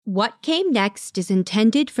What Came Next is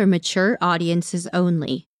intended for mature audiences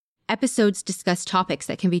only. Episodes discuss topics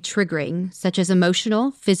that can be triggering, such as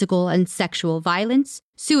emotional, physical, and sexual violence,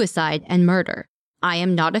 suicide, and murder. I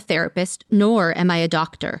am not a therapist, nor am I a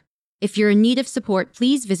doctor. If you're in need of support,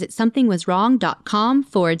 please visit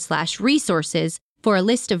somethingwaswrong.com/resources for a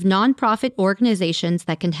list of nonprofit organizations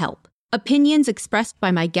that can help. Opinions expressed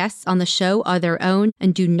by my guests on the show are their own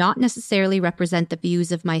and do not necessarily represent the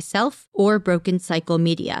views of myself or Broken Cycle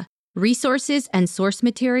Media. Resources and source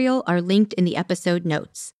material are linked in the episode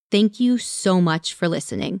notes. Thank you so much for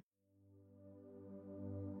listening.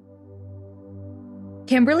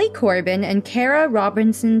 Kimberly Corban and Kara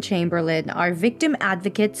Robinson Chamberlain are victim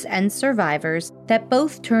advocates and survivors that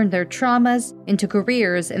both turned their traumas into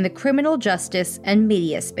careers in the criminal justice and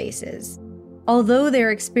media spaces. Although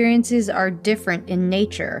their experiences are different in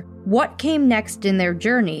nature, what came next in their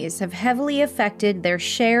journeys have heavily affected their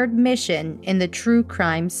shared mission in the true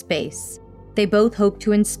crime space. They both hope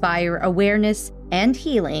to inspire awareness and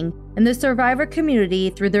healing in the survivor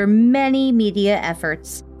community through their many media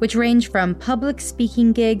efforts, which range from public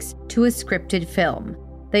speaking gigs to a scripted film.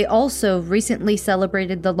 They also recently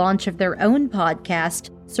celebrated the launch of their own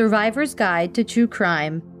podcast, Survivor's Guide to True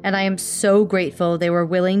Crime, and I am so grateful they were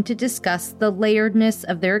willing to discuss the layeredness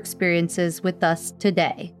of their experiences with us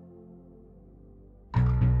today.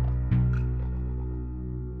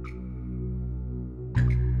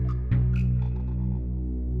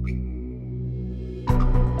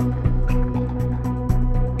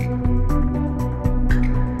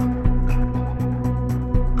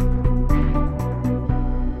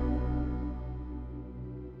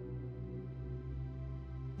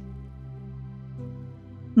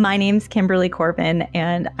 My name's Kimberly Corban,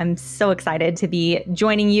 and I'm so excited to be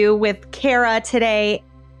joining you with Kara today.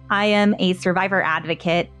 I am a survivor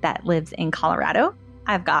advocate that lives in Colorado.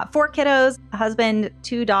 I've got 4 kiddos, a husband,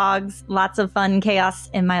 2 dogs, lots of fun chaos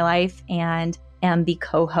in my life, and am the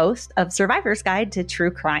co-host of Survivor's Guide to True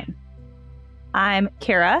Crime. I'm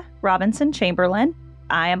Kara Robinson Chamberlain.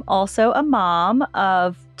 I am also a mom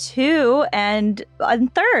of 2 and a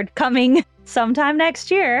third coming sometime next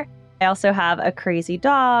year. I also have a crazy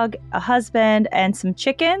dog, a husband, and some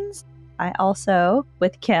chickens. I also,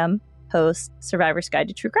 with Kim, host Survivor's Guide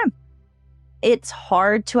to True Crime. It's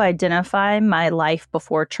hard to identify my life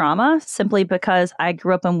before trauma simply because I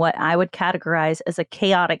grew up in what I would categorize as a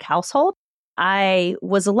chaotic household. I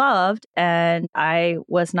was loved and I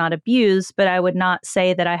was not abused, but I would not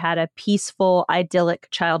say that I had a peaceful, idyllic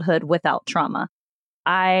childhood without trauma.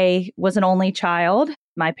 I was an only child.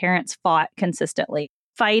 My parents fought consistently.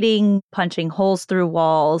 Fighting, punching holes through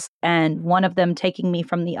walls, and one of them taking me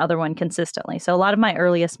from the other one consistently. So a lot of my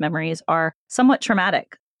earliest memories are somewhat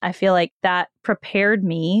traumatic. I feel like that prepared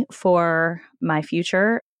me for my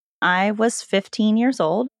future. I was 15 years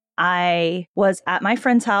old. I was at my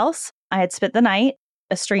friend's house. I had spent the night.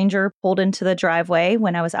 A stranger pulled into the driveway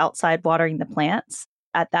when I was outside watering the plants.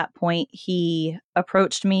 At that point, he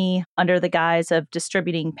approached me under the guise of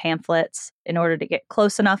distributing pamphlets in order to get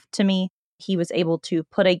close enough to me. He was able to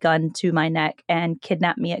put a gun to my neck and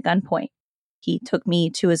kidnap me at gunpoint. He took me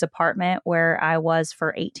to his apartment where I was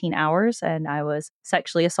for 18 hours and I was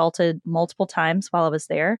sexually assaulted multiple times while I was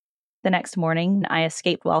there. The next morning, I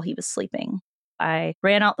escaped while he was sleeping. I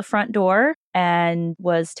ran out the front door and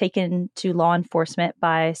was taken to law enforcement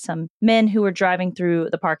by some men who were driving through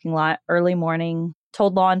the parking lot early morning,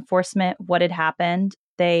 told law enforcement what had happened.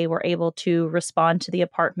 They were able to respond to the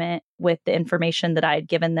apartment with the information that I had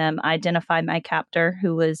given them, identify my captor,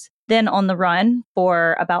 who was then on the run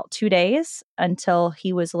for about 2 days until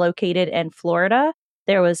he was located in Florida.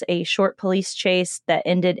 There was a short police chase that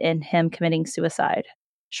ended in him committing suicide.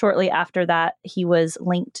 Shortly after that, he was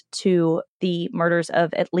linked to the murders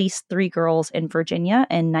of at least 3 girls in Virginia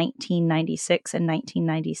in 1996 and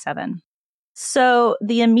 1997. So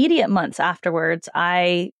the immediate months afterwards,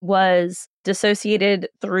 I was dissociated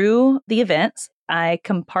through the events. I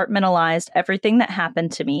compartmentalized everything that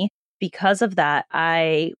happened to me. Because of that,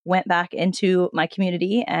 I went back into my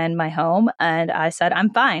community and my home and I said,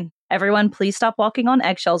 I'm fine. Everyone, please stop walking on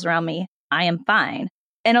eggshells around me. I am fine.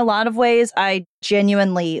 In a lot of ways, I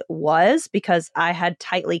genuinely was because I had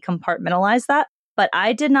tightly compartmentalized that. But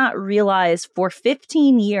I did not realize for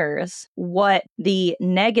 15 years what the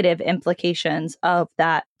negative implications of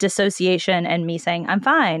that dissociation and me saying, I'm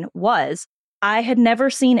fine, was. I had never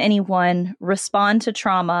seen anyone respond to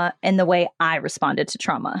trauma in the way I responded to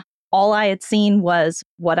trauma. All I had seen was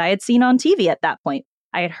what I had seen on TV at that point.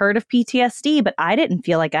 I had heard of PTSD, but I didn't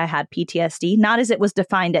feel like I had PTSD, not as it was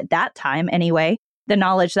defined at that time anyway. The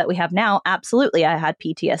knowledge that we have now, absolutely, I had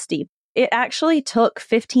PTSD. It actually took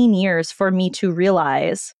 15 years for me to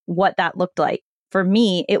realize what that looked like. For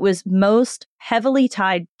me, it was most heavily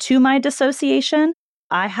tied to my dissociation.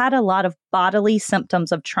 I had a lot of bodily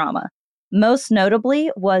symptoms of trauma. Most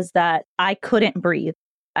notably was that I couldn't breathe.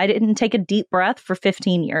 I didn't take a deep breath for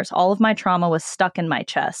 15 years. All of my trauma was stuck in my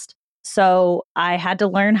chest. So I had to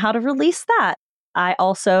learn how to release that. I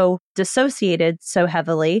also dissociated so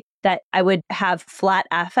heavily that I would have flat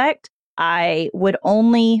affect. I would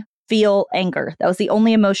only feel anger. That was the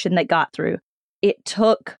only emotion that got through. It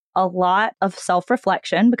took a lot of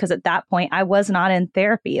self-reflection because at that point I was not in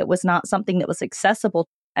therapy. It was not something that was accessible.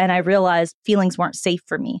 And I realized feelings weren't safe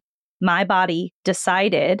for me. My body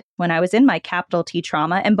decided when I was in my capital T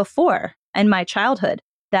trauma and before in my childhood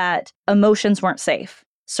that emotions weren't safe.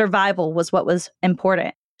 Survival was what was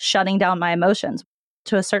important, shutting down my emotions.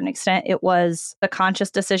 To a certain extent, it was a conscious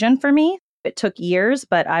decision for me. It took years,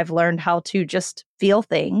 but I've learned how to just feel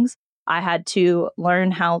things. I had to learn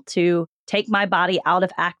how to take my body out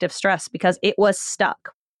of active stress because it was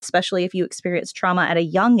stuck. Especially if you experience trauma at a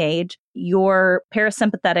young age, your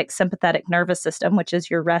parasympathetic, sympathetic nervous system, which is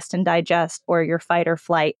your rest and digest or your fight or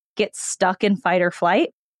flight, gets stuck in fight or flight.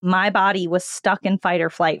 My body was stuck in fight or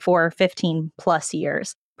flight for 15 plus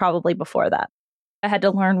years, probably before that. I had to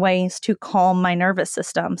learn ways to calm my nervous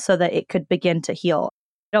system so that it could begin to heal.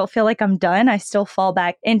 I don't feel like I'm done. I still fall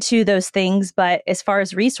back into those things. But as far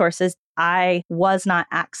as resources, I was not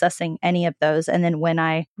accessing any of those. And then when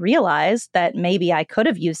I realized that maybe I could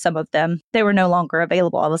have used some of them, they were no longer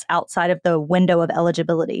available. I was outside of the window of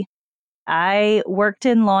eligibility. I worked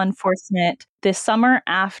in law enforcement this summer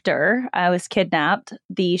after I was kidnapped.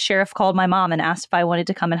 The sheriff called my mom and asked if I wanted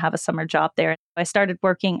to come and have a summer job there. I started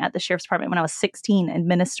working at the sheriff's department when I was 16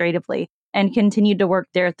 administratively and continued to work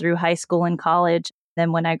there through high school and college.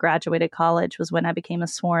 Then when I graduated college was when I became a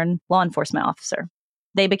sworn law enforcement officer.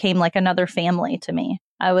 They became like another family to me.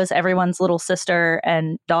 I was everyone's little sister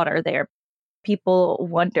and daughter there. People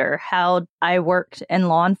wonder how I worked in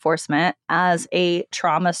law enforcement as a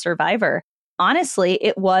trauma survivor. Honestly,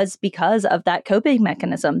 it was because of that coping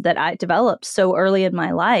mechanism that I developed so early in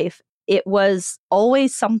my life. It was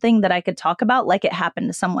always something that I could talk about like it happened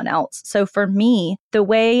to someone else. So for me, the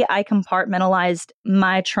way I compartmentalized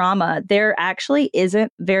my trauma, there actually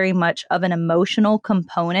isn't very much of an emotional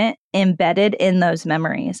component embedded in those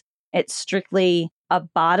memories. It's strictly a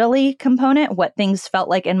bodily component, what things felt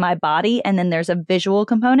like in my body. And then there's a visual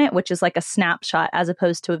component, which is like a snapshot as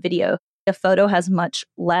opposed to a video. A photo has much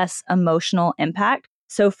less emotional impact.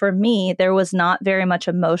 So for me, there was not very much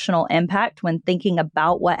emotional impact when thinking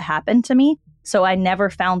about what happened to me. So I never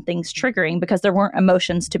found things triggering because there weren't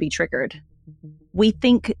emotions to be triggered. We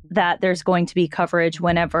think that there's going to be coverage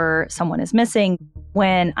whenever someone is missing.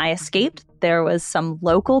 When I escaped, there was some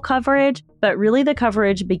local coverage, but really the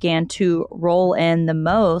coverage began to roll in the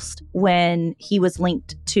most when he was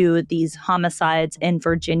linked to these homicides in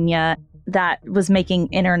Virginia that was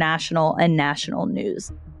making international and national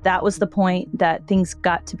news. That was the point that things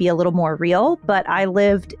got to be a little more real, but I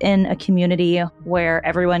lived in a community where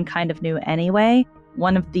everyone kind of knew anyway.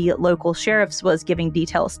 One of the local sheriffs was giving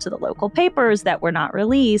details to the local papers that were not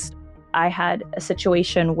released. I had a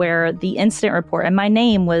situation where the incident report and my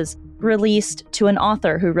name was released to an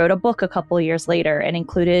author who wrote a book a couple of years later and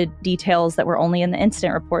included details that were only in the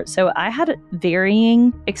incident report. So I had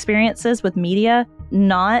varying experiences with media.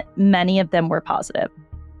 Not many of them were positive.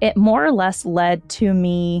 It more or less led to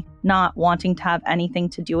me not wanting to have anything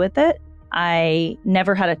to do with it. I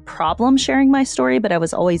never had a problem sharing my story, but I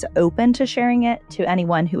was always open to sharing it to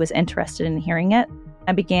anyone who was interested in hearing it.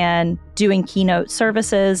 I began doing keynote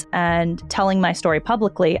services and telling my story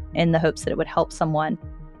publicly in the hopes that it would help someone.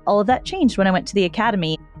 All of that changed when I went to the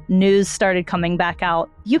academy. News started coming back out.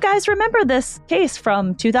 You guys remember this case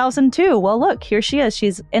from 2002? Well, look, here she is.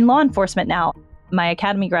 She's in law enforcement now. My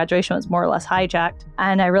academy graduation was more or less hijacked.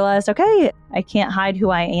 And I realized, okay, I can't hide who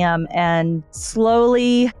I am, and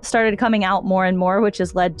slowly started coming out more and more, which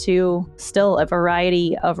has led to still a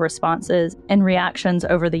variety of responses and reactions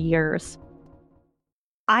over the years.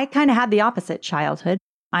 I kind of had the opposite childhood.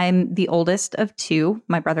 I'm the oldest of two.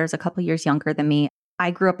 My brother's a couple years younger than me.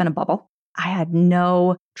 I grew up in a bubble. I had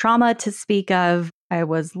no trauma to speak of. I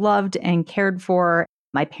was loved and cared for.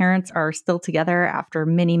 My parents are still together after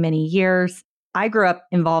many, many years. I grew up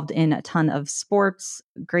involved in a ton of sports,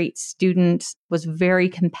 great student, was very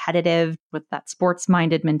competitive with that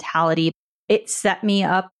sports-minded mentality. It set me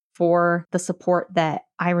up for the support that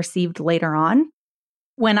I received later on.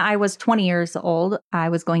 When I was 20 years old, I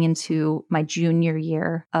was going into my junior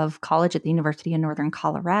year of college at the University of Northern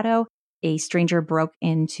Colorado. A stranger broke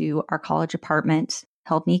into our college apartment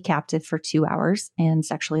held me captive for 2 hours, and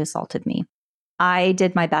sexually assaulted me. I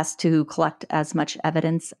did my best to collect as much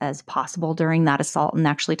evidence as possible during that assault and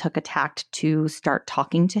actually took a tact to start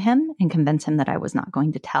talking to him and convince him that I was not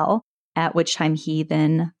going to tell, at which time he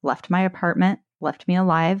then left my apartment, left me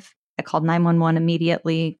alive. I called 911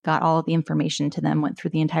 immediately, got all of the information to them, went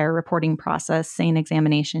through the entire reporting process, SANE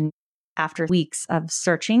examination. After weeks of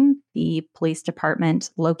searching, the police department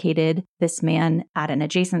located this man at an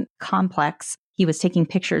adjacent complex. He was taking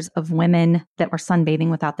pictures of women that were sunbathing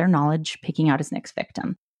without their knowledge, picking out his next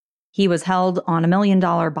victim. He was held on $1 million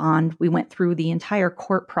bond. We went through the entire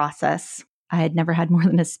court process. I had never had more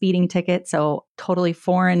than a speeding ticket, so totally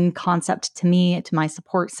foreign concept to me, to my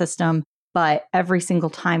support system. But every single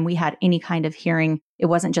time we had any kind of hearing, it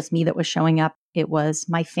wasn't just me that was showing up. It was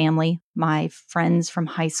my family, my friends from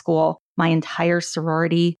high school, my entire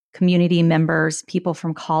sorority, community members, people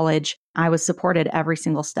from college. I was supported every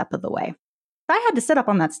single step of the way. I had to sit up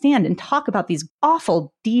on that stand and talk about these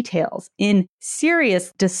awful details in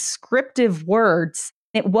serious, descriptive words.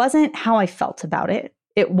 It wasn't how I felt about it.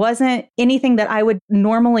 It wasn't anything that I would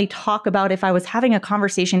normally talk about if I was having a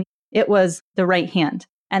conversation. It was the right hand.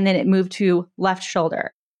 And then it moved to left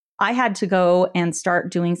shoulder. I had to go and start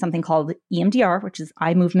doing something called EMDR, which is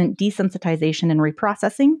eye movement desensitization and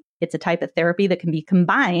reprocessing. It's a type of therapy that can be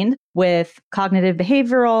combined with cognitive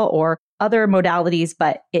behavioral or other modalities,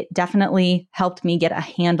 but it definitely helped me get a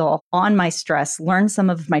handle on my stress, learn some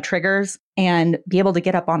of my triggers, and be able to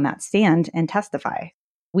get up on that stand and testify.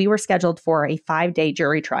 We were scheduled for a 5-day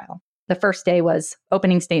jury trial. The first day was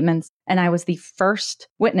opening statements, and I was the first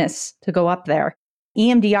witness to go up there.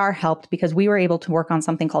 EMDR helped because we were able to work on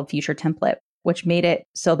something called Future Template, which made it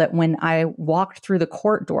so that when I walked through the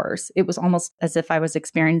court doors, it was almost as if I was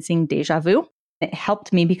experiencing deja vu. It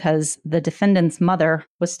helped me because the defendant's mother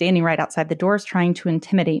was standing right outside the doors trying to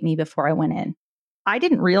intimidate me before I went in. I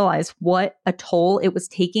didn't realize what a toll it was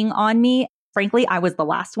taking on me. Frankly, I was the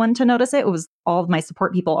last one to notice it. It was all of my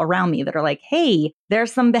support people around me that are like, hey,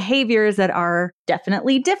 there's some behaviors that are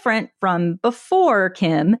definitely different from before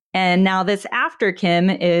Kim. And now this after Kim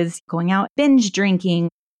is going out binge drinking.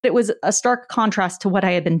 It was a stark contrast to what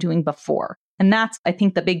I had been doing before. And that's, I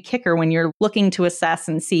think, the big kicker when you're looking to assess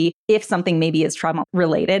and see if something maybe is trauma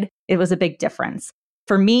related. It was a big difference.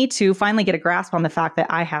 For me to finally get a grasp on the fact that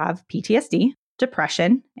I have PTSD,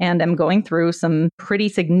 depression, and I'm going through some pretty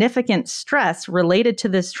significant stress related to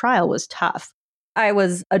this trial was tough. I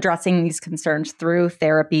was addressing these concerns through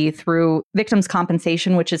therapy, through victims'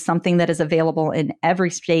 compensation, which is something that is available in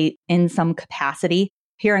every state in some capacity.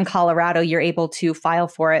 Here in Colorado, you're able to file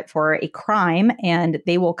for it for a crime, and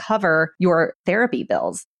they will cover your therapy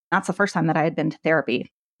bills. That's the first time that I had been to therapy.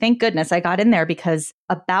 Thank goodness I got in there because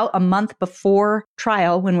about a month before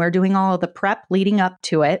trial, when we're doing all of the prep leading up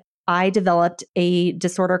to it, I developed a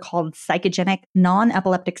disorder called psychogenic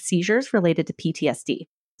non-epileptic seizures related to PTSD.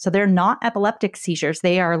 So they're not epileptic seizures.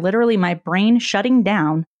 They are literally my brain shutting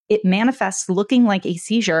down. It manifests looking like a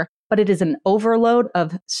seizure, but it is an overload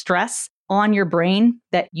of stress on your brain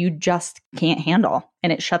that you just can't handle,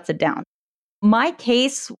 and it shuts it down. My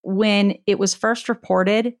case, when it was first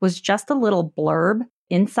reported, was just a little blurb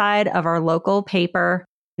inside of our local paper.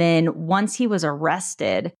 Then once he was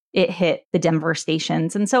arrested, it hit the Denver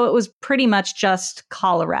stations. And so it was pretty much just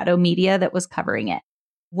Colorado media that was covering it.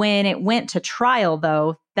 When it went to trial,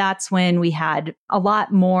 though, that's when we had a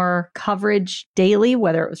lot more coverage daily,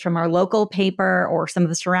 whether it was from our local paper or some of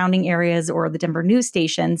the surrounding areas or the Denver news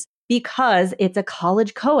stations, because it's a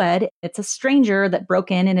college co-ed. It's a stranger that broke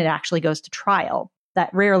in and it actually goes to trial.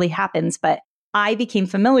 That rarely happens, but I became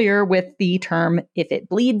familiar with the term, if it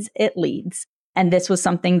bleeds, it leads. And this was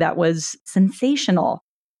something that was sensational.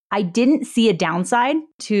 I didn't see a downside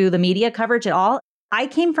to the media coverage at all. I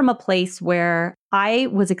came from a place where I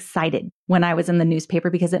was excited when I was in the newspaper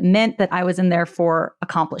because it meant that I was in there for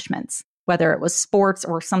accomplishments, whether it was sports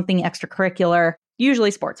or something extracurricular,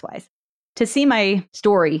 usually sports-wise. To see my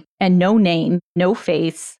story and no name, no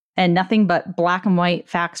face, and nothing but black and white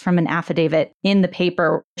facts from an affidavit in the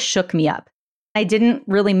paper shook me up. I didn't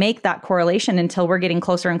really make that correlation until we're getting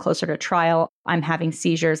closer and closer to trial. I'm having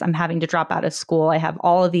seizures. I'm having to drop out of school. I have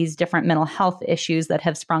all of these different mental health issues that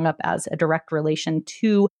have sprung up as a direct relation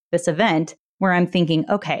to this event where I'm thinking,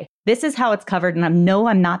 okay, this is how it's covered. And I know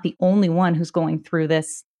I'm not the only one who's going through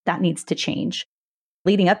this. That needs to change.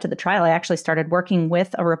 Leading up to the trial, I actually started working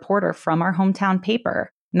with a reporter from our hometown paper,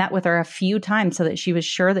 met with her a few times so that she was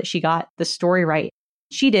sure that she got the story right.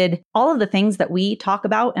 She did all of the things that we talk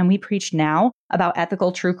about and we preach now about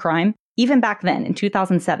ethical true crime, even back then in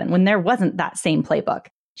 2007, when there wasn't that same playbook.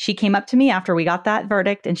 She came up to me after we got that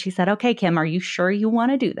verdict and she said, okay, Kim, are you sure you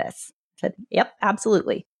want to do this? I said, yep,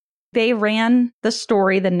 absolutely. They ran the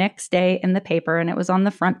story the next day in the paper, and it was on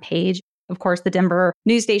the front page. Of course, the Denver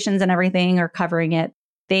news stations and everything are covering it.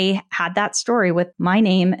 They had that story with my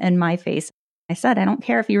name and my face. I said, I don't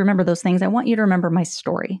care if you remember those things. I want you to remember my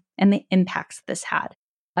story and the impacts this had.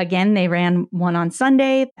 Again, they ran one on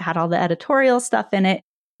Sunday, had all the editorial stuff in it.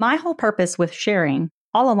 My whole purpose with sharing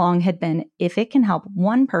all along had been, if it can help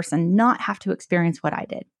one person not have to experience what I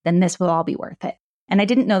did, then this will all be worth it. And I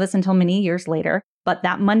didn't know this until many years later. But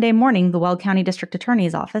that Monday morning, the Weld County District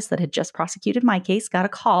Attorney's Office that had just prosecuted my case got a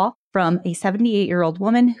call from a 78-year-old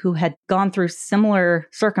woman who had gone through similar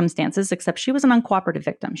circumstances, except she was an uncooperative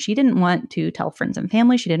victim. She didn't want to tell friends and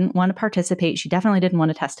family. She didn't want to participate. She definitely didn't want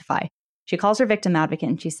to testify. She calls her victim advocate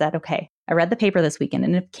and she said, okay, I read the paper this weekend,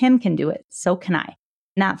 and if Kim can do it, so can I.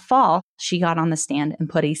 And that fall, she got on the stand and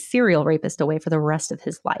put a serial rapist away for the rest of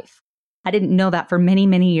his life. I didn't know that for many,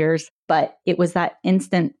 many years, but it was that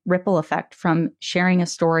instant ripple effect from sharing a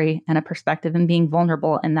story and a perspective and being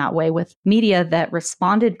vulnerable in that way with media that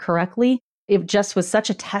responded correctly. It just was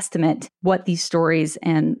such a testament what these stories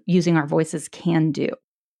and using our voices can do.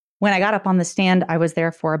 When I got up on the stand, I was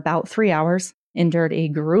there for about 3 hours, endured a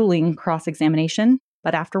grueling cross-examination,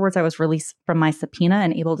 but afterwards I was released from my subpoena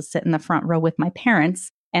and able to sit in the front row with my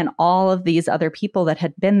parents and all of these other people that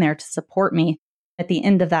had been there to support me. At the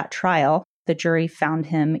end of that trial, the jury found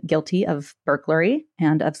him guilty of burglary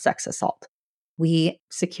and of sex assault. We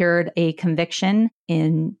secured a conviction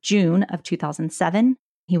in June of 2007.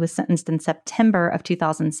 He was sentenced in September of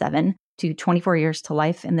 2007 to 24 years to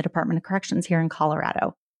life in the Department of Corrections here in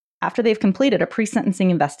Colorado. After they've completed a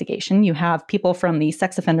pre-sentencing investigation, you have people from the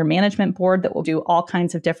Sex Offender Management Board that will do all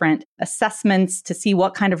kinds of different assessments to see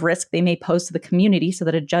what kind of risk they may pose to the community so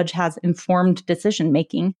that a judge has informed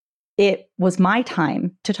decision-making. It was my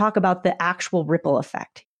time to talk about the actual ripple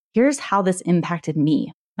effect. Here's how this impacted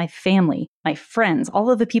me, my family, my friends, all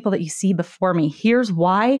of the people that you see before me. Here's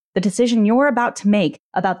why the decision you're about to make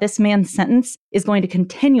about this man's sentence is going to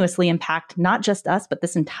continuously impact not just us, but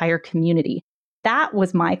this entire community. That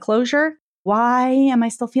was my closure. Why am I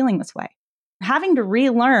still feeling this way? Having to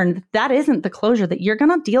relearn that isn't the closure, that you're going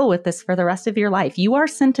to deal with this for the rest of your life. You are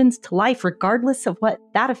sentenced to life regardless of what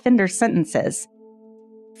that offender's sentence is.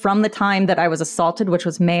 From the time that I was assaulted, which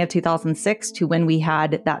was May of 2006, to when we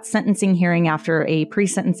had that sentencing hearing after a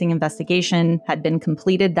pre-sentencing investigation had been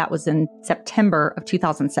completed, that was in September of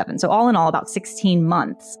 2007. So all in all, about 16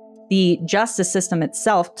 months. The justice system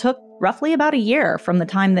itself took roughly about a year from the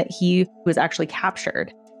time that he was actually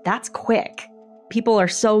captured. That's quick. People are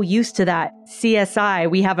so used to that CSI,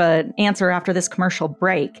 we have an answer after this commercial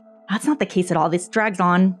break. That's not the case at all. This drags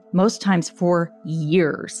on most times for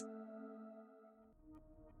years.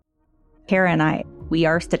 Kara and I, we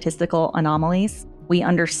are statistical anomalies. We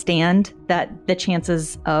understand that the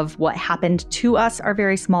chances of what happened to us are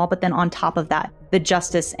very small, but then on top of that, the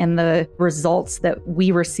justice and the results that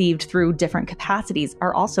we received through different capacities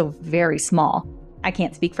are also very small. I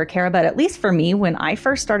can't speak for Kara, but at least for me, when I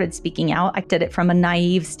first started speaking out, I did it from a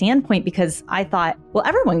naive standpoint because I thought, well,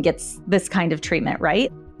 everyone gets this kind of treatment,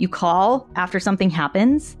 right? You call after something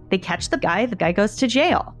happens, they catch the guy goes to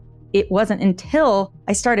jail. It wasn't until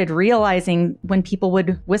I started realizing when people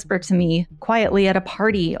would whisper to me quietly at a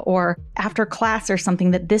party or after class or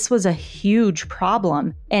something that this was a huge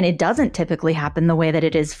problem. And it doesn't typically happen the way that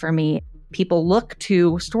it is for me. People look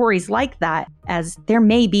to stories like that as there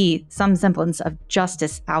may be some semblance of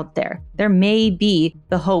justice out there. There may be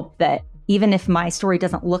the hope that even if my story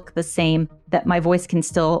doesn't look the same, that my voice can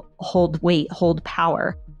still hold weight, hold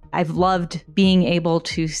power. I've loved being able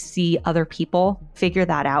to see other people figure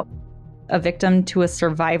that out. A victim to a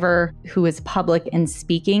survivor who is public and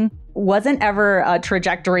speaking wasn't ever a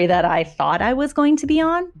trajectory that I thought I was going to be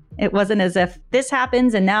on. It wasn't as if this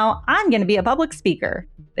happens and now I'm going to be a public speaker.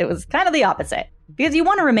 It was kind of the opposite because you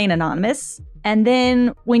want to remain anonymous. And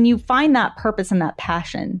then when you find that purpose and that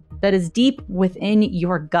passion that is deep within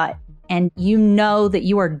your gut, and you know that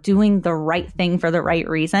you are doing the right thing for the right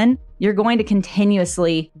reason, you're going to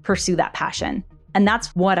continuously pursue that passion. And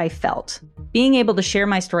that's what I felt. Being able to share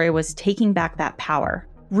my story was taking back that power,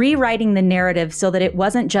 rewriting the narrative so that it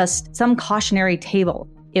wasn't just some cautionary tale.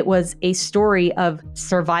 It was a story of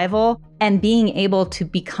survival and being able to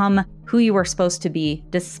become who you were supposed to be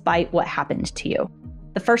despite what happened to you.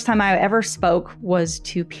 The first time I ever spoke was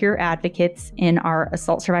to peer advocates in our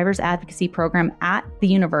Assault Survivors Advocacy program at the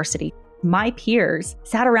university. My peers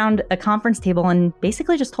sat around a conference table and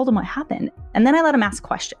basically just told them what happened. And then I let them ask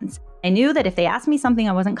questions. I knew that if they asked me something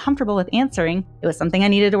I wasn't comfortable with answering, it was something I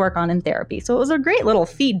needed to work on in therapy. So it was a great little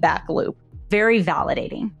feedback loop, very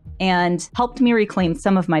validating, and helped me reclaim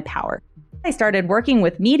some of my power. I started working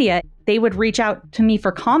with media. they would reach out to me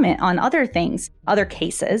for comment on other things, other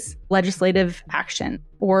cases, legislative action,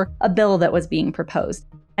 or a bill that was being proposed.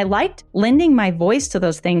 I liked lending my voice to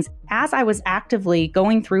those things as I was actively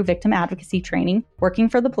going through victim advocacy training, working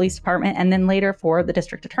for the police department, and then later for the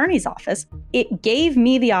district attorney's office. It gave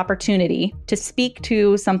me the opportunity to speak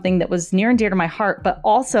to something that was near and dear to my heart, but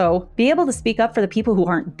also be able to speak up for the people who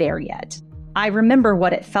aren't there yet. I remember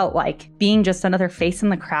what it felt like being just another face in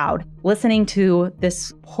the crowd, listening to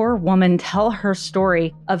this poor woman tell her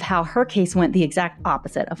story of how her case went the exact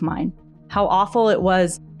opposite of mine. How awful it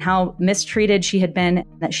was, how mistreated she had been,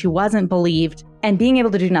 that she wasn't believed, and being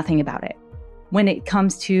able to do nothing about it. When it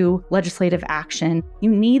comes to legislative action, you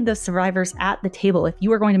need the survivors at the table if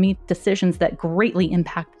you are going to make decisions that greatly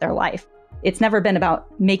impact their life. It's never been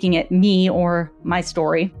about making it me or my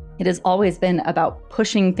story. It has always been about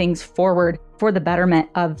pushing things forward for the betterment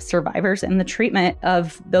of survivors and the treatment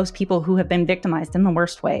of those people who have been victimized in the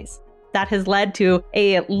worst ways. That has led to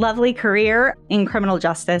a lovely career in criminal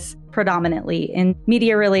justice, predominantly in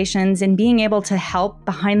media relations, and being able to help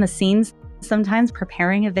behind the scenes, sometimes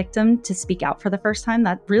preparing a victim to speak out for the first time.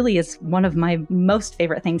 That really is one of my most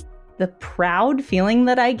favorite things. The proud feeling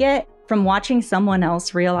that I get from watching someone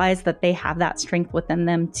else realize that they have that strength within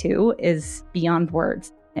them too is beyond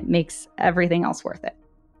words. It makes everything else worth it.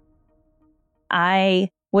 I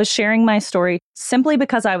was sharing my story simply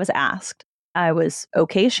because I was asked. I was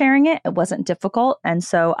okay sharing it. It wasn't difficult. And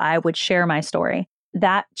so I would share my story.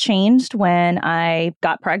 That changed when I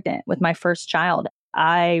got pregnant with my first child.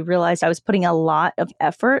 I realized I was putting a lot of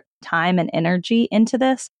effort, time, and energy into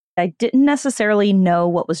this. I didn't necessarily know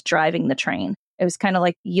what was driving the train. It was kind of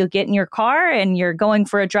like you get in your car and you're going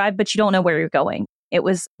for a drive, but you don't know where you're going. It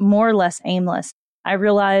was more or less aimless. I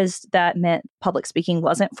realized that meant public speaking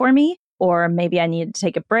wasn't for me, or maybe I needed to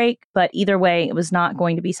take a break. But either way, it was not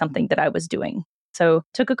going to be something that I was doing. So it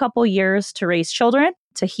took a couple years to raise children,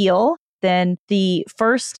 to heal. Then the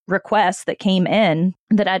first request that came in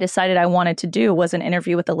that I decided I wanted to do was an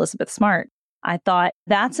interview with Elizabeth Smart. I thought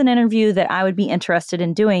that's an interview that I would be interested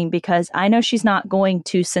in doing because I know she's not going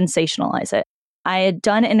to sensationalize it. I had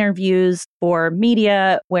done interviews for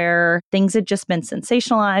media where things had just been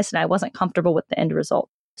sensationalized and I wasn't comfortable with the end result.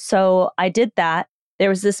 So I did that. There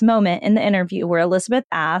was this moment in the interview where Elizabeth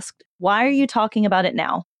asked, "Why are you talking about it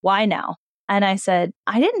now? Why now?" And I said,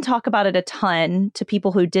 I didn't talk about it a ton to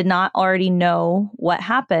people who did not already know what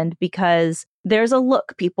happened because there's a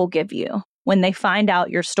look people give you when they find out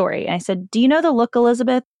your story. And I said, "Do you know the look,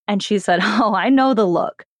 Elizabeth?" And she said, "Oh, I know the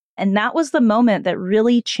look." And that was the moment that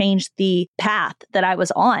really changed the path that I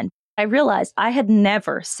was on. I realized I had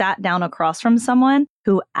never sat down across from someone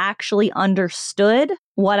who actually understood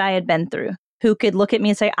what I had been through, who could look at me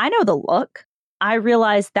and say, "I know the look." I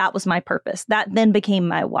realized that was my purpose. That then became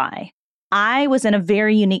my why. I was in a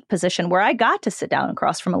very unique position where I got to sit down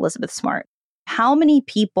across from Elizabeth Smart. How many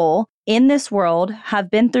people in this world have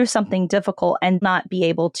been through something difficult and not be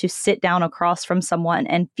able to sit down across from someone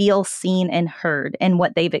and feel seen and heard in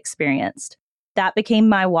what they've experienced? That became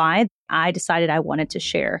my why. I decided I wanted to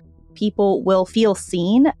share. People will feel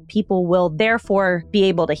seen. People will therefore be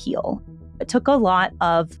able to heal. It took a lot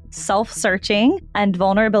of self-searching and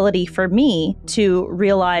vulnerability for me to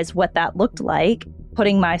realize what that looked like.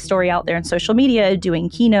 Putting my story out there in social media, doing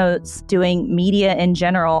keynotes, doing media in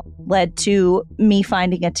general led to me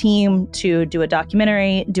finding a team to do a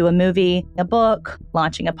documentary, do a movie, a book,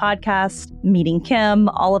 launching a podcast, meeting Kim,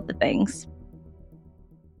 all of the things.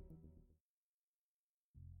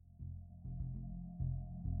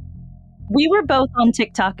 We were both on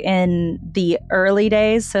TikTok in the early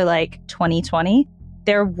days, so like 2020.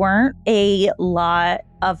 There weren't a lot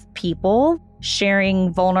of people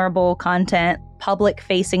sharing vulnerable content,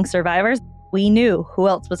 public-facing survivors. We knew who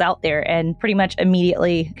else was out there and pretty much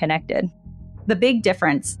immediately connected. The big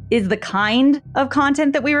difference is the kind of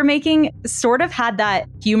content that we were making sort of had that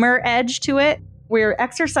humor edge to it. We're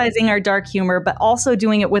exercising our dark humor, but also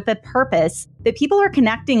doing it with a purpose that people are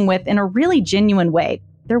connecting with in a really genuine way.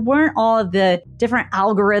 There weren't all of the different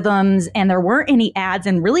algorithms and there weren't any ads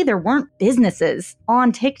and really there weren't businesses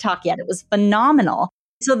on TikTok yet. It was phenomenal.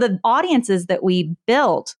 So the audiences that we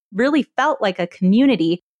built really felt like a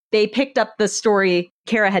community. They picked up the story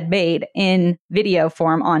Kara had made in video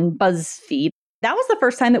form on BuzzFeed. That was the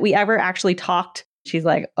first time that we ever actually talked. She's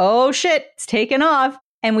like, "Oh shit, it's taken off."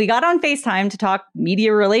 And we got on FaceTime to talk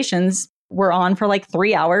media relations. We're on for like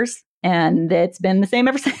 3 hours and it's been the same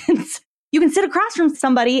ever since. You can sit across from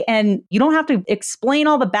somebody and you don't have to explain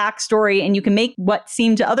all the backstory and you can make what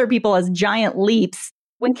seem to other people as giant leaps.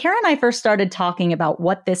 When Kara and I first started talking about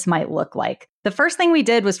what this might look like, the first thing we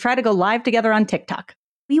did was try to go live together on TikTok.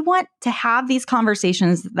 We want to have these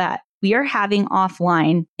conversations that we are having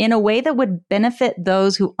offline in a way that would benefit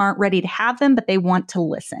those who aren't ready to have them, but they want to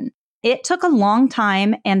listen. It took a long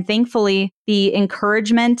time, and thankfully, the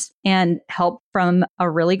encouragement and help from a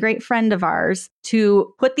really great friend of ours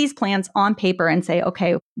to put these plans on paper and say,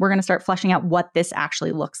 okay, we're going to start fleshing out what this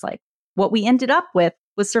actually looks like. What we ended up with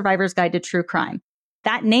was Survivor's Guide to True Crime.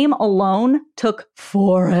 That name alone took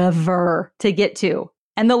forever to get to.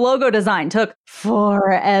 And the logo design took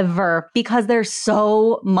forever because there's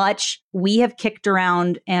so much we have kicked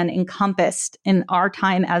around and encompassed in our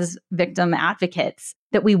time as victim advocates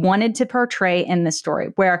that we wanted to portray in this story,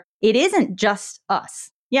 where it isn't just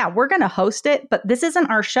us. Yeah, we're going to host it, but this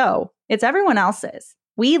isn't our show. It's everyone else's.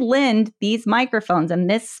 We lend these microphones and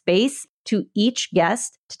this space to each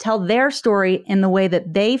guest to tell their story in the way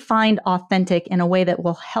that they find authentic, in a way that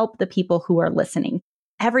will help the people who are listening.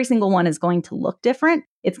 Every single one is going to look different.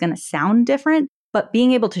 It's going to sound different, but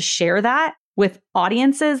being able to share that with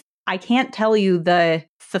audiences, I can't tell you the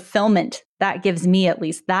fulfillment that gives me, at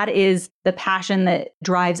least. That is the passion that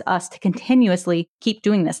drives us to continuously keep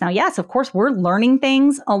doing this. Now, yes, of course, we're learning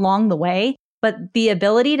things along the way, but the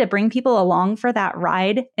ability to bring people along for that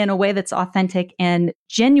ride in a way that's authentic and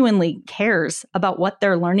genuinely cares about what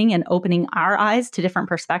they're learning and opening our eyes to different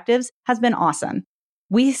perspectives has been awesome.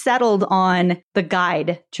 We settled on the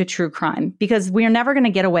guide to true crime because we are never going to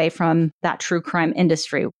get away from that true crime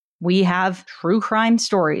industry. We have true crime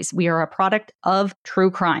stories. We are a product of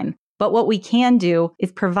true crime. But what we can do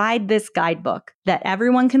is provide this guidebook that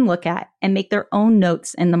everyone can look at and make their own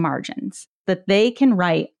notes in the margins, that they can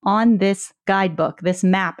write on this guidebook, this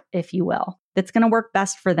map, if you will, that's going to work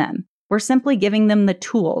best for them. We're simply giving them the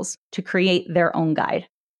tools to create their own guide.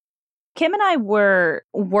 Kim and I were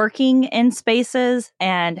working in spaces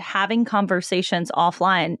and having conversations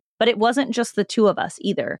offline, but it wasn't just the two of us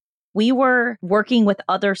either. We were working with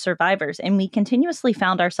other survivors, and we continuously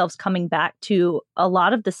found ourselves coming back to a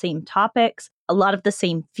lot of the same topics, a lot of the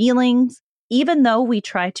same feelings, even though we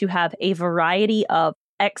try to have a variety of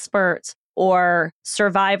experts or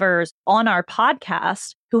survivors on our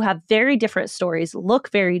podcast who have very different stories, look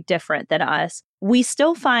very different than us. We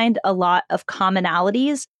still find a lot of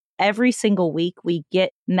commonalities. Every single week, we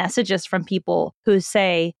get messages from people who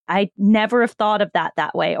say, I never have thought of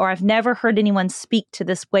that way, or I've never heard anyone speak to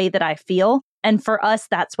this way that I feel. And for us,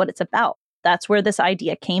 that's what it's about. That's where this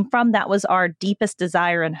idea came from. That was our deepest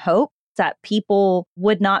desire and hope, that people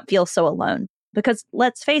would not feel so alone. Because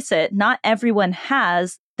let's face it, not everyone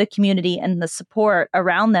has the community and the support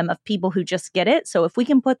around them of people who just get it. So if we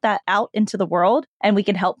can put that out into the world and we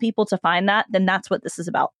can help people to find that, then that's what this is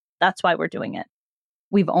about. That's why we're doing it.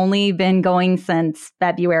 We've only been going since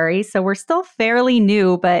February, so we're still fairly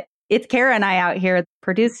new, but it's Kara and I out here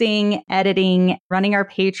producing, editing, running our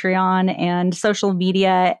Patreon and social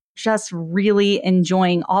media, just really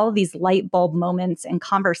enjoying all of these light bulb moments and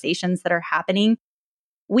conversations that are happening.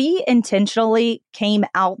 We intentionally came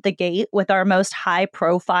out the gate with our most high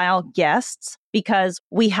profile guests because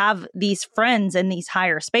we have these friends in these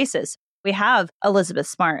higher spaces. We have Elizabeth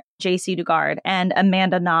Smart, JC Dugard, and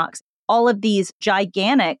Amanda Knox. All of these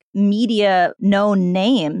gigantic media known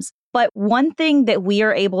names. But one thing that we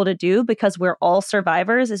are able to do, because we're all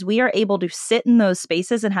survivors, is we are able to sit in those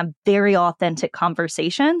spaces and have very authentic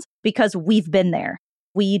conversations because we've been there.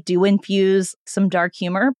 We do infuse some dark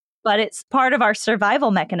humor, but it's part of our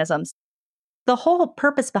survival mechanisms. The whole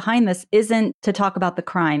purpose behind this isn't to talk about the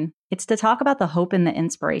crime. It's to talk about the hope and the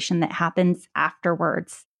inspiration that happens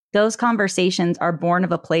afterwards. Those conversations are born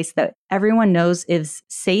of a place that everyone knows is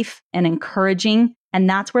safe and encouraging, and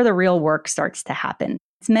that's where the real work starts to happen.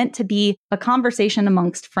 It's meant to be a conversation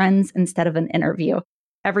amongst friends instead of an interview.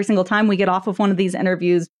 Every single time we get off of one of these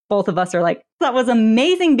interviews, both of us are like, that was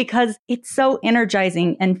amazing, because it's so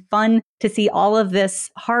energizing and fun to see all of this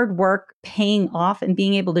hard work paying off and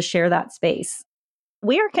being able to share that space.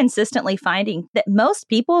 We are consistently finding that most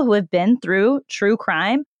people who have been through true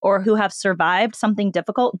crime or who have survived something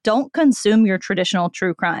difficult don't consume your traditional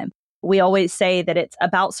true crime. We always say that it's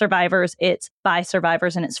about survivors, it's by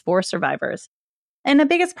survivors, and it's for survivors. And the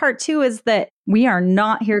biggest part too is that we are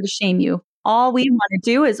not here to shame you. All we want to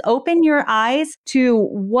do is open your eyes to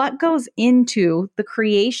what goes into the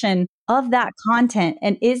creation of that content.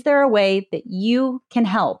 And is there a way that you can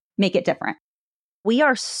help make it different? We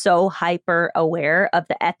are so hyper aware of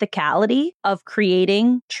the ethicality of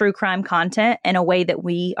creating true crime content in a way that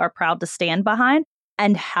we are proud to stand behind,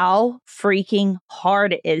 and how freaking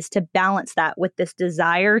hard it is to balance that with this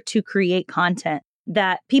desire to create content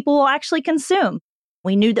that people will actually consume.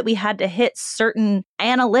 We knew that we had to hit certain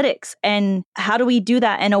analytics, and how do we do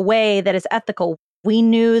that in a way that is ethical? We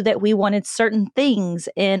knew that we wanted certain things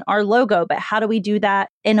in our logo, but how do we do that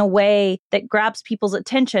in a way that grabs people's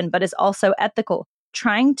attention, but is also ethical?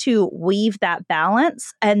 Trying to weave that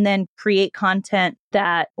balance and then create content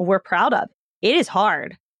that we're proud of. It is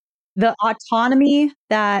hard. The autonomy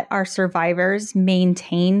that our survivors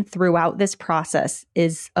maintain throughout this process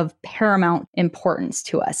is of paramount importance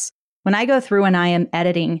to us. When I go through and I am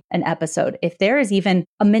editing an episode, if there is even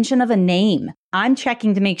a mention of a name, I'm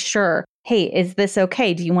checking to make sure, hey, is this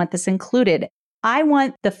okay? Do you want this included? I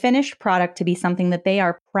want the finished product to be something that they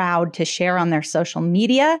are proud to share on their social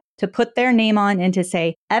media, to put their name on and to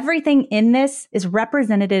say, everything in this is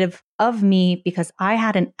representative of me because I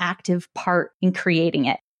had an active part in creating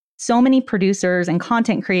it. So many producers and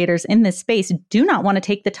content creators in this space do not want to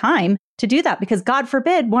take the time to do that because God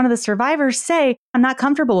forbid one of the survivors say, I'm not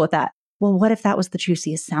comfortable with that. Well, what if that was the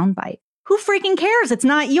juiciest soundbite? Who freaking cares? It's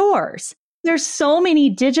not yours. There's so many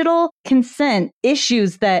digital consent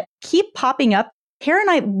issues that keep popping up. Kara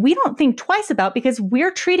and I, we don't think twice about because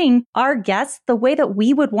we're treating our guests the way that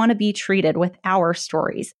we would want to be treated with our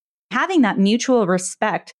stories. Having that mutual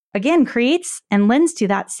respect, again, creates and lends to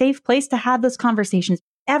that safe place to have those conversations.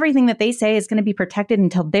 Everything that they say is going to be protected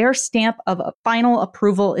until their stamp of a final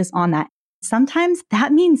approval is on that. Sometimes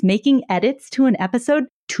that means making edits to an episode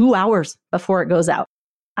 2 hours before it goes out.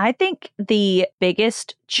 I think the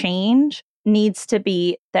biggest change needs to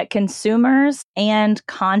be that consumers and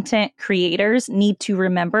content creators need to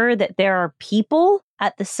remember that there are people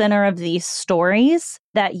at the center of these stories,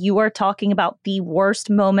 that you are talking about the worst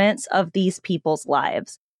moments of these people's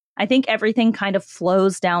lives. I think everything kind of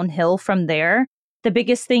flows downhill from there. The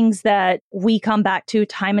biggest things that we come back to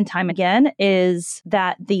time and time again is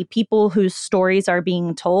that the people whose stories are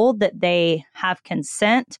being told, that they have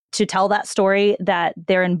consent to tell that story, that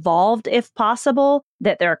they're involved if possible,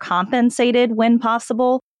 that they're compensated when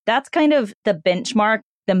possible. That's kind of the benchmark.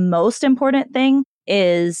 The most important thing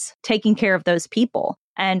is taking care of those people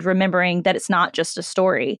and remembering that it's not just a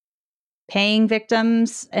story. Paying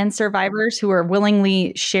victims and survivors who are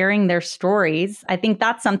willingly sharing their stories. I think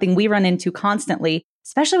that's something we run into constantly,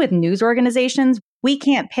 especially with news organizations. We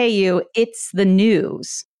can't pay you. It's the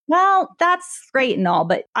news. Well, that's great and all,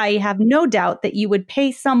 but I have no doubt that you would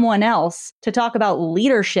pay someone else to talk about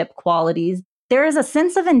leadership qualities. There is a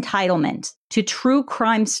sense of entitlement to true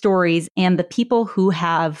crime stories and the people who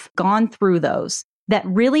have gone through those that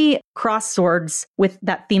really cross swords with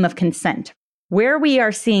that theme of consent. Where we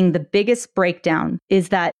are seeing the biggest breakdown is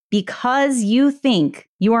that because you think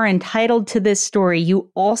you are entitled to this story, you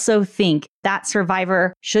also think that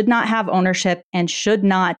survivor should not have ownership and should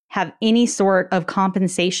not have any sort of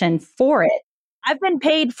compensation for it. I've been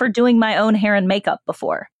paid for doing my own hair and makeup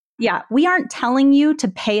before. Yeah, we aren't telling you to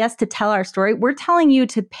pay us to tell our story. We're telling you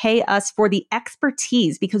to pay us for the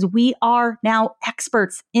expertise because we are now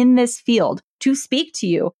experts in this field to speak to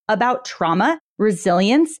you about trauma,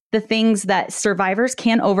 resilience, the things that survivors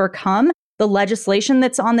can overcome, the legislation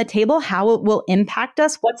that's on the table, how it will impact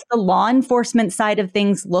us, what's the law enforcement side of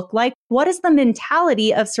things look like, what is the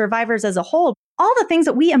mentality of survivors as a whole, all the things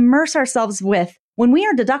that we immerse ourselves with when we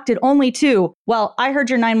are deducted only to, well, I heard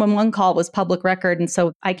your 911 call was public record, and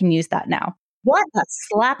so I can use that now. What a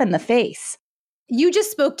slap in the face. You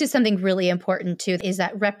just spoke to something really important too, is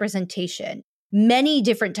that representation. Many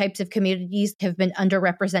different types of communities have been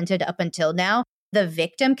underrepresented up until now. The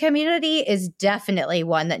victim community is definitely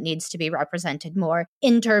one that needs to be represented more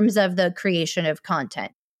in terms of the creation of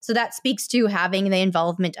content. So that speaks to having the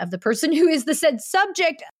involvement of the person who is the said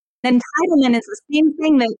subject. Entitlement is the same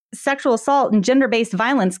thing that sexual assault and gender-based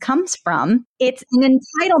violence comes from. It's an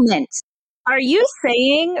entitlement. Are you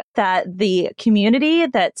saying that the community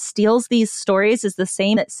that steals these stories is the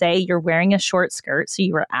same that say you're wearing a short skirt, so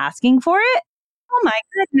you were asking for it? Oh my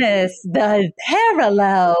goodness, the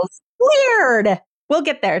parallels. Weird. We'll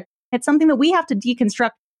get there. It's something that we have to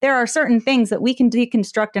deconstruct. There are certain things that we can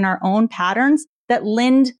deconstruct in our own patterns that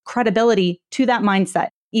lend credibility to that mindset,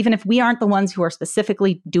 even if we aren't the ones who are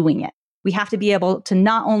specifically doing it. We have to be able to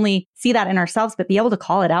not only see that in ourselves, but be able to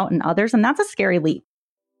call it out in others. And that's a scary leap.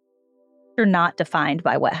 You're not defined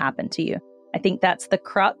by what happened to you. I think that's the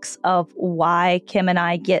crux of why Kim and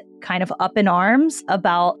I get kind of up in arms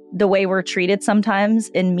about the way we're treated sometimes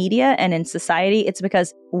in media and in society. It's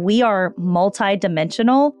because we are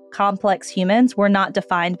multidimensional, complex humans. We're not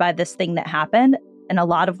defined by this thing that happened. In a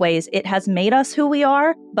lot of ways, it has made us who we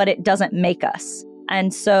are, but it doesn't make us.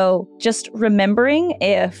 And so just remembering,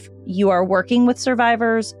 if you are working with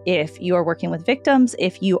survivors, if you are working with victims,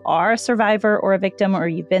 if you are a survivor or a victim, or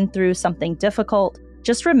you've been through something difficult,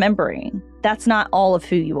 just remembering that's not all of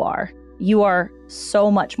who you are. You are so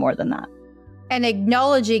much more than that. And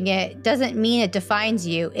acknowledging it doesn't mean it defines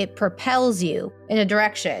you. It propels you in a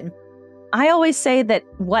direction. I always say that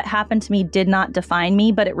what happened to me did not define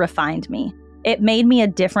me, but it refined me. It made me a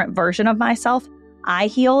different version of myself. I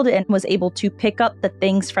healed and was able to pick up the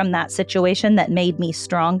things from that situation that made me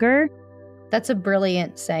stronger. That's a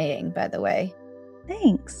brilliant saying, by the way.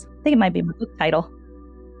 Thanks. I think it might be my book title.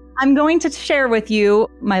 I'm going to share with you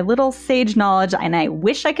my little sage knowledge, and I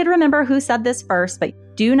wish I could remember who said this first, but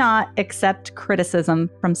do not accept criticism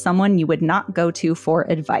from someone you would not go to for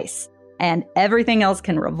advice. And everything else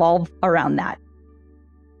can revolve around that.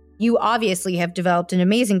 You obviously have developed an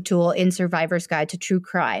amazing tool in Survivor's Guide to True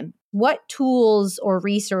Crime. What tools or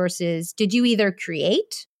resources did you either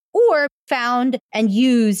create or found and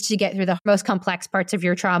used to get through the most complex parts of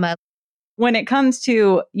your trauma? When it comes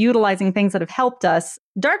to utilizing things that have helped us,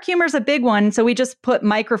 dark humor is a big one. So we just put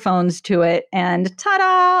microphones to it and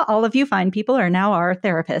ta-da, all of you fine people are now our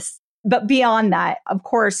therapists. But beyond that, of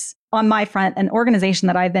course, on my front, an organization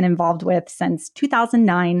that I've been involved with since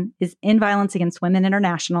 2009 is In Violence Against Women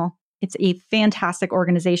International. It's a fantastic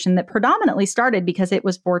organization that predominantly started because it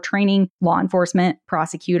was for training law enforcement,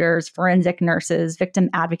 prosecutors, forensic nurses, victim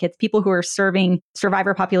advocates, people who are serving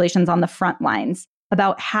survivor populations on the front lines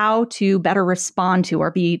about how to better respond to or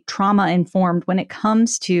be trauma informed when it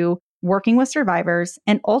comes to working with survivors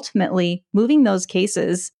and ultimately moving those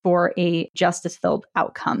cases for a justice-filled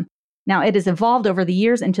outcome. Now, it has evolved over the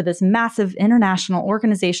years into this massive international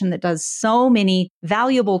organization that does so many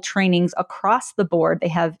valuable trainings across the board. They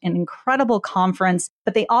have an incredible conference,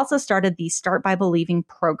 but they also started the Start by Believing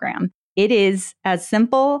program. It is as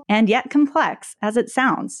simple and yet complex as it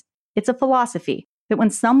sounds. It's a philosophy that when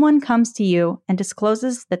someone comes to you and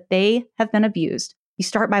discloses that they have been abused, you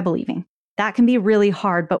start by believing. That can be really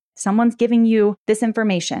hard, but someone's giving you this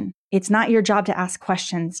information. It's not your job to ask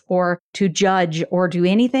questions or to judge or do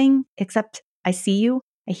anything except I see you,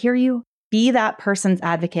 I hear you. Be that person's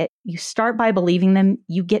advocate. You start by believing them.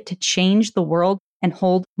 You get to change the world and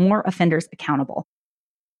hold more offenders accountable.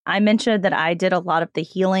 I mentioned that I did a lot of the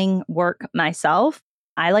healing work myself.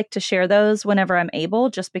 I like to share those whenever I'm able,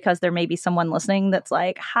 just because there may be someone listening that's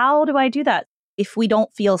like, how do I do that? If we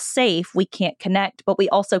don't feel safe, we can't connect, but we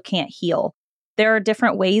also can't heal. There are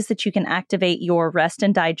different ways that you can activate your rest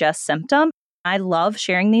and digest symptom. I love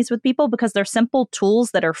sharing these with people because they're simple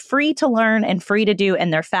tools that are free to learn and free to do,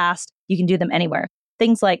 and they're fast. You can do them anywhere.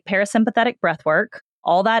 Things like parasympathetic breath work.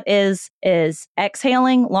 All that is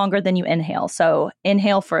exhaling longer than you inhale. So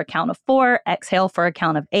inhale for a count of 4, exhale for a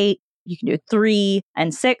count of 8. You can do 3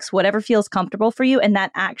 and 6, whatever feels comfortable for you. And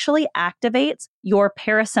that actually activates your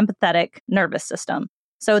parasympathetic nervous system.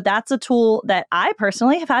 So that's a tool that I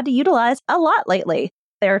personally have had to utilize a lot lately.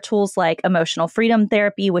 There are tools like emotional freedom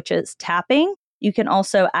therapy, which is tapping. You can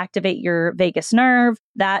also activate your vagus nerve.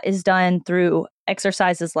 That is done through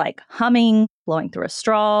exercises like humming, blowing through a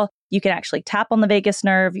straw. You can actually tap on the vagus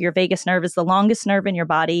nerve. Your vagus nerve is the longest nerve in your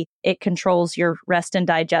body. It controls your rest and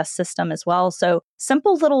digest system as well. So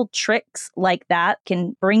simple little tricks like that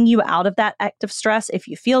can bring you out of that active stress. If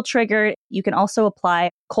you feel triggered, you can also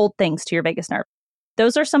apply cold things to your vagus nerve.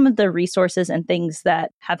 Those are some of the resources and things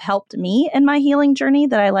that have helped me in my healing journey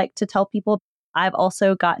that I like to tell people. I've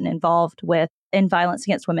also gotten involved with In Violence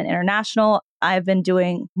Against Women International. I've been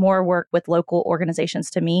doing more work with local organizations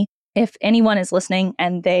to me. If anyone is listening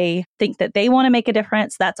and they think that they want to make a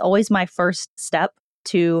difference, that's always my first step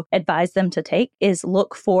to advise them to take, is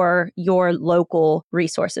look for your local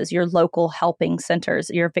resources, your local helping centers,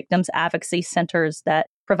 your victims advocacy centers that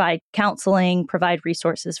provide counseling, provide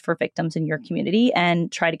resources for victims in your community, and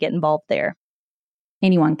try to get involved there.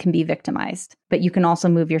 Anyone can be victimized, but you can also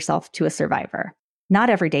move yourself to a survivor. Not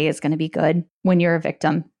every day is going to be good when you're a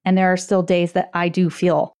victim. And there are still days that I do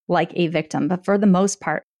feel like a victim, but for the most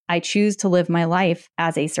part, I choose to live my life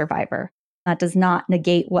as a survivor. That does not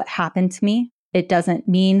negate what happened to me. It doesn't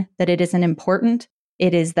mean that it isn't important.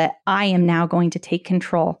 It is that I am now going to take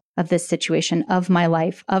control of this situation, of my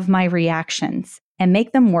life, of my reactions, and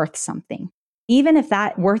make them worth something. Even if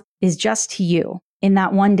that worth is just to you in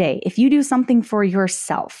that one day, if you do something for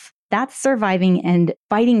yourself, that's surviving and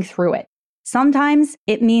fighting through it. Sometimes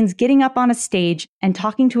it means getting up on a stage and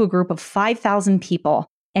talking to a group of 5,000 people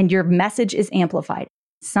and your message is amplified.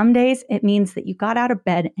 Some days it means that you got out of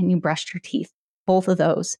bed and you brushed your teeth. Both of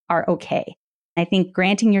those are okay. I think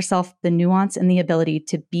granting yourself the nuance and the ability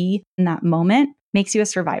to be in that moment makes you a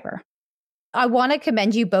survivor. I want to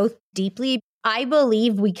commend you both deeply. I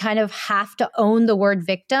believe we kind of have to own the word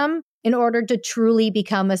victim in order to truly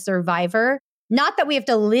become a survivor. Not that we have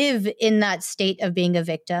to live in that state of being a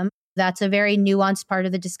victim. That's a very nuanced part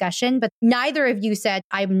of the discussion, but neither of you said,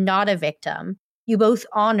 I'm not a victim. You both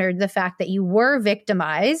honored the fact that you were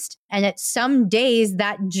victimized, and at some days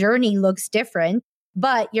that journey looks different,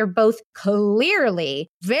 but you're both clearly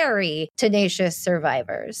very tenacious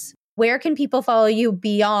survivors. Where can people follow you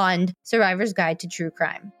beyond Survivor's Guide to True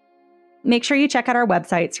Crime? Make sure you check out our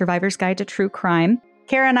website, Survivor's Guide to True Crime.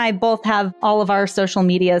 Kara and I both have all of our social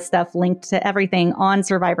media stuff linked to everything on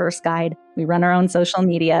Survivor's Guide. We run our own social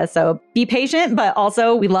media, so be patient, but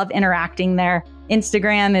also we love interacting there.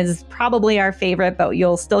 Instagram is probably our favorite, but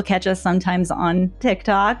you'll still catch us sometimes on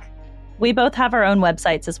TikTok. We both have our own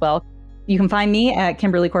websites as well. You can find me at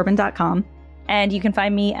KimberlyCorban.com. And you can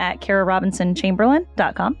find me at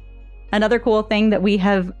KaraRobinsonChamberlain.com. Another cool thing that we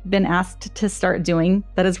have been asked to start doing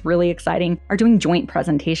that is really exciting are doing joint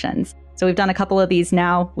presentations. So we've done a couple of these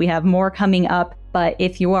now. We have more coming up. But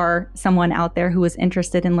if you are someone out there who is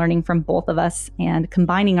interested in learning from both of us and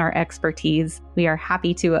combining our expertise, we are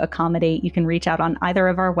happy to accommodate. You can reach out on either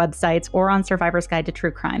of our websites or on Survivor's Guide to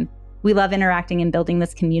True Crime. We love interacting and building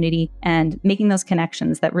this community and making those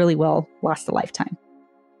connections that really will last a lifetime.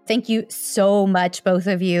 Thank you so much, both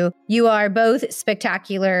of you. You are both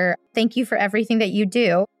spectacular. Thank you for everything that you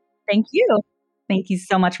do. Thank you. Thank you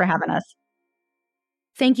so much for having us.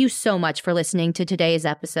 Thank you so much for listening to today's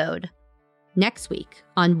episode. Next week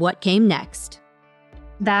on What Came Next.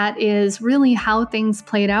 That is really how things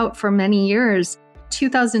played out for many years.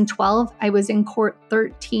 2012, I was in court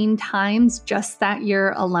 13 times just that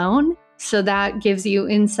year alone. So that gives you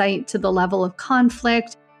insight to the level of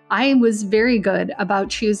conflict. I was very good about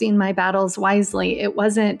choosing my battles wisely. It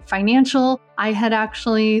wasn't financial. I had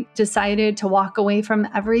actually decided to walk away from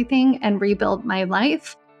everything and rebuild my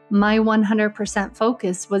life. My 100%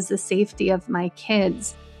 focus was the safety of my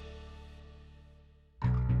kids.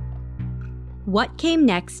 What Came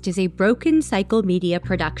Next is a Broken Cycle Media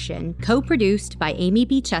production, co-produced by Amy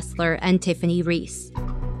B. Chesler and Tiffany Reese.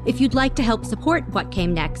 If you'd like to help support What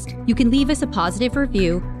Came Next, you can leave us a positive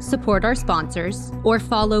review, support our sponsors, or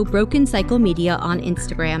follow Broken Cycle Media on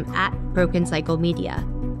Instagram at Broken Cycle Media.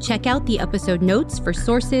 Check out the episode notes for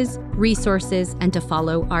sources, resources, and to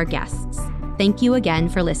follow our guests. Thank you again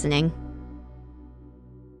for listening.